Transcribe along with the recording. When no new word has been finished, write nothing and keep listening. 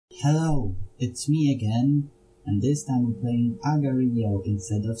Hello, it's me again, and this time I'm playing Agario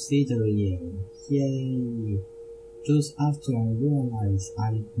instead of Cedario. Yay! Just after I realized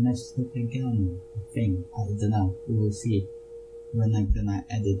I messed up again, I think. I don't know, we will see when I'm gonna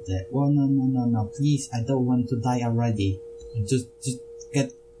edit that. Oh no, please, I don't want to die already. Just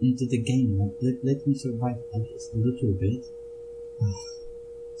get into the game, let me survive at least a little bit.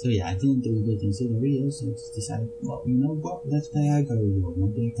 So yeah, I didn't do good in Cedario, so I just decided, well, you know what, let's play Agario,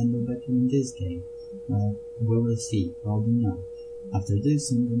 maybe I can do better in this game. We will see, probably not. After this,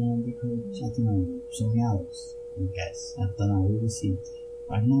 I'm gonna record, I don't know, something else, I guess. I don't know, we will see.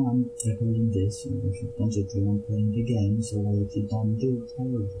 Right now, I'm recording this, so I should concentrate on playing the game, so I actually don't do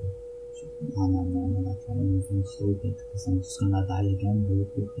terrible. No, I'm not trying anything stupid, because I'm just gonna die again very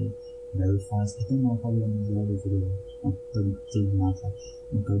quickly, very fast. I don't know how long is the other video. Doesn't matter.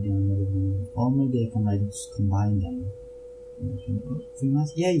 I'll go down another one. Or maybe I can like just combine them. 3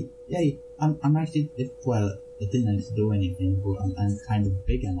 months? Yay! I'm actually, well, I didn't actually do anything, but I'm kind of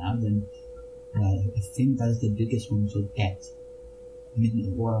bigger now, then I think that's the biggest one to get. I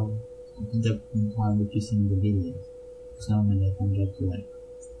mean, well, the one which you see in the video. Because normally I can get to like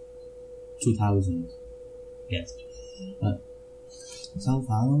 2,000. Yes. But so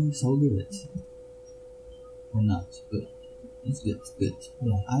far, so good. Or not, but it's good.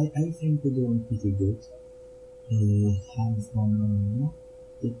 Yeah, I think we're doing pretty good. Have fun.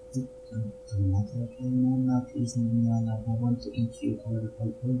 Okay, no, not easy. No, I want to eat you.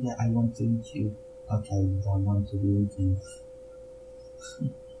 Yeah, I want to eat you. Okay, you don't want to be eaten.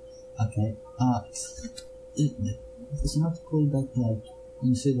 Okay, it's not cool that like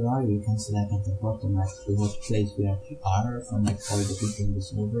in Cedario you can select at the bottom actually what place we actually are from like all the people in the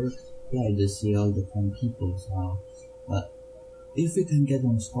server. Yeah, you just see all the 10 people, so but if we can get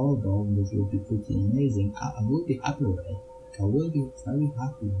on scoreboard, this will be pretty amazing. I will be happy with it. I will be very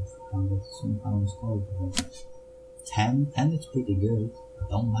happy if we can get somehow on scoreboard. 10 is pretty good. I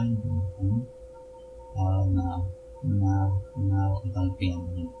don't mind him. Oh no, I don't think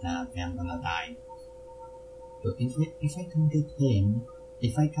I'm gonna die. But if I can get him,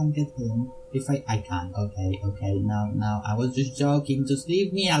 I can, okay, now, I was just joking, just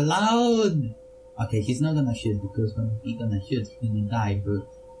leave me alone! Okay, he's not gonna shoot, because when he's gonna shoot, he's gonna die, but...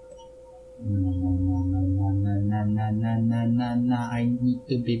 No, I need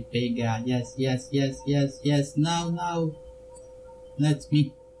to be bigger, yes, no! Let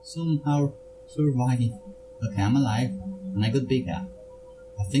me somehow survive. Okay, I'm alive, and I got bigger.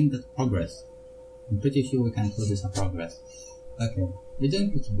 I think that's progress. I'm pretty sure we can call this a progress. Okay, we're doing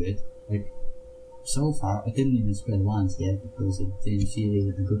pretty good. Like, so far, I didn't even spread once yet because I didn't see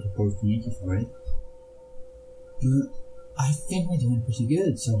a good opportunity for it. But I think we're doing pretty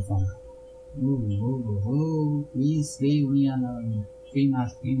good so far. Whoa, please leave me alone. 3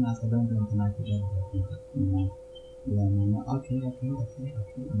 months, I don't want to knock it over. No. Okay, okay.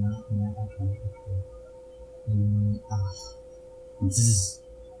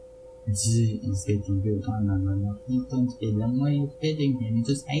 It's getting good. Oh no, please don't kill him. Why are you hitting him? You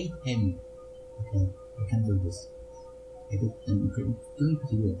just hate him. Okay, I can do this. I'm doing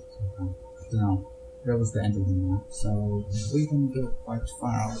pretty good so far. I don't know. That was the end of the map, so we can go quite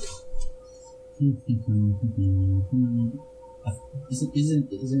far out. Isn't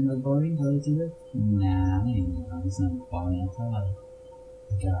that boring a little bit? Nah, it's not boring at all.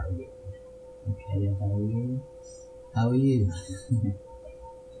 Okay, how are you? How are you?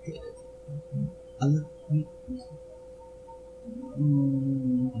 Okay.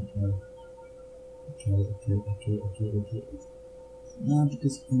 No,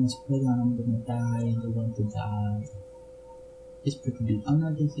 because if I'm spread out, I'm gonna die, and I don't want to die. It's pretty big. Oh no,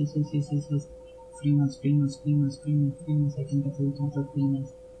 yes. 3 months, I can get a little of 3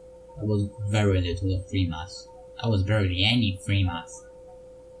 months. That was very little of 3 months. That was barely any 3 months.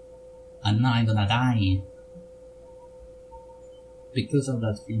 And now I'm gonna die. Because of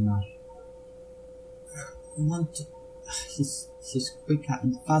that 3 months. I want to... She's quicker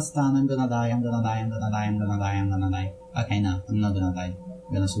and faster and I'm gonna die. Okay, no, I'm not gonna die.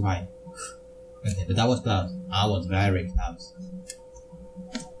 I'm gonna survive. Okay, but that was close. I was very close.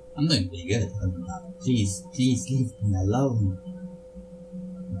 I'm doing pretty good. Please leave me alone.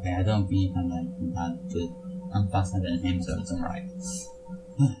 Okay, I don't think I'm like that good. I'm faster than him, so it's alright.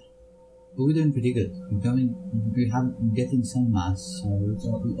 But we're doing pretty good. We're getting some mass, so it's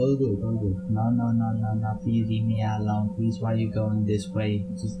all good. No, please leave me alone. Please, why are you going this way?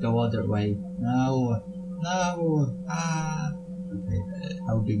 Just go other way. No, okay,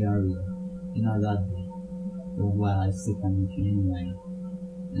 how big are you? You're not that big. Well, I still can meet you anyway.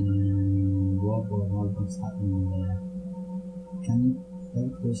 What's happening there? Can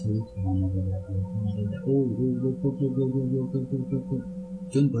There's a little one over there. Oh, go.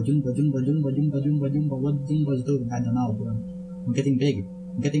 Jumbo, what Jumbo is doing? I don't know, bro. I'm getting big.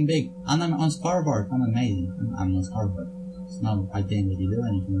 And I'm on scoreboard. I'm amazing. I'm on scoreboard. It's not, I didn't really do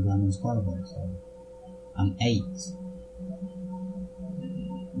anything, but I'm on scoreboard, so. I'm 8.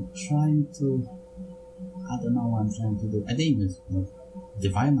 I'm trying to, I don't know what I'm trying to do. I didn't even like,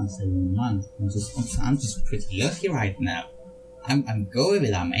 divide myself in months. I'm just pretty lucky right now. I'm good with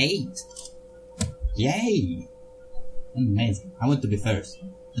it. I'm 8. Yay! I'm amazing. I want to be first.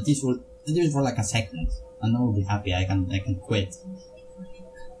 At least for like a second. And I'll be happy. I can quit.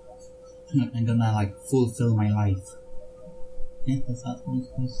 I'm gonna like fulfill my life. Yeah, that's what I'm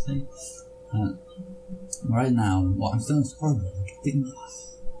supposed to say. Right now, well, I'm still on scoreboard. Like, I think,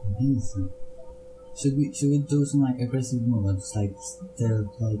 amazing. Should we do some like aggressive moves, like still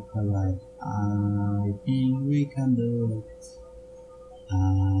play alright? I think we can do it.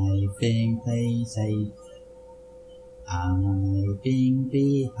 I think play safe. I think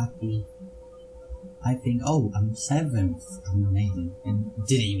be happy. I think, oh, I'm 7th. I'm amazing. And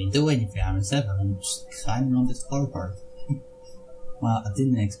didn't even do anything. I'm 7th. I'm just climbing on the scoreboard. Well, I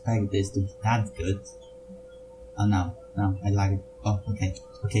didn't expect this to be that good. Oh no, I like it. Oh,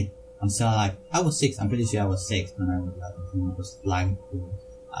 okay. I'm still like, I was 6. I'm pretty sure I was 6 when I was like, I think it was like,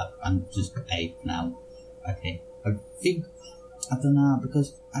 I'm just 8 now. Okay. I think, I don't know,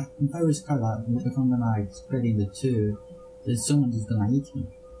 because I'm very scared that if I'm gonna like spread in the 2, there's someone who's gonna eat me.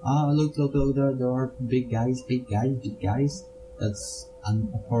 Oh, look, there are big guys. That's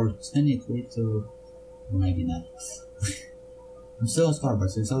an opportunity to, well, maybe not. I'm still on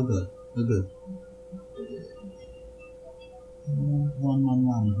scoreboard, so it's all good. We're good.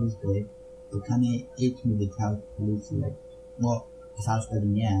 1-1-1, who's big? But can he eat me without losing, like, well, without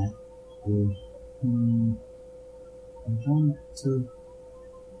spreading, yeah. I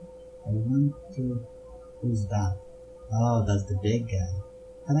want to, who's that? Oh, that's the big guy.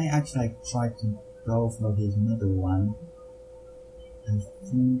 Can I actually like, try to go for his middle one? I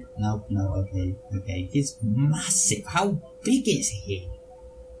think, no, okay, he's massive. How big is he?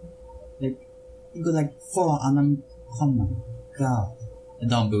 Like, he got like 4 and I'm, oh my god.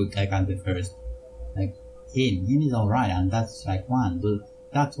 I can't be first. Like, him is alright, and that's like 1, but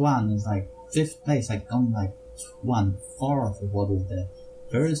that one is like 5th place, like only like 1/4 of what was the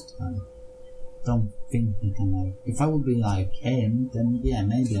first one. Don't think he can like, if I would be like him, then yeah,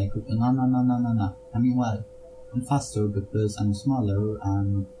 maybe I could, no. I mean, well, I'm faster because I'm smaller,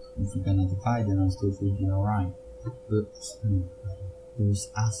 and if we're gonna divide then I still should be alright. But,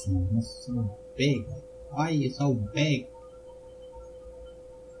 there's Aslan, that's so big. Why are you so big?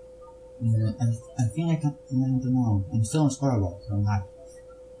 I think I can, I don't know, I'm still on scoreboard, so I'm happy.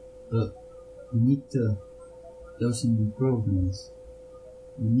 But, we need to do some improvements.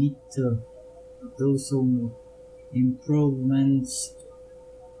 We need to do some improvements.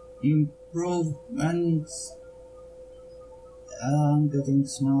 I'm getting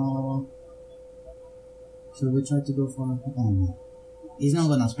small. So we try to go for, oh no. He's not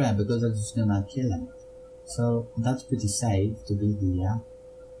gonna spread because that's just gonna kill him. So that's pretty safe to be here.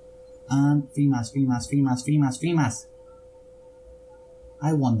 And FEMAS.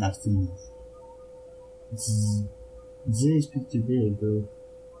 I want that FEMAS. Z is pretty big, bro.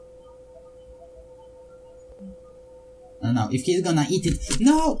 No, if he's gonna eat it,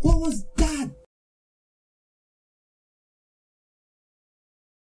 no, what was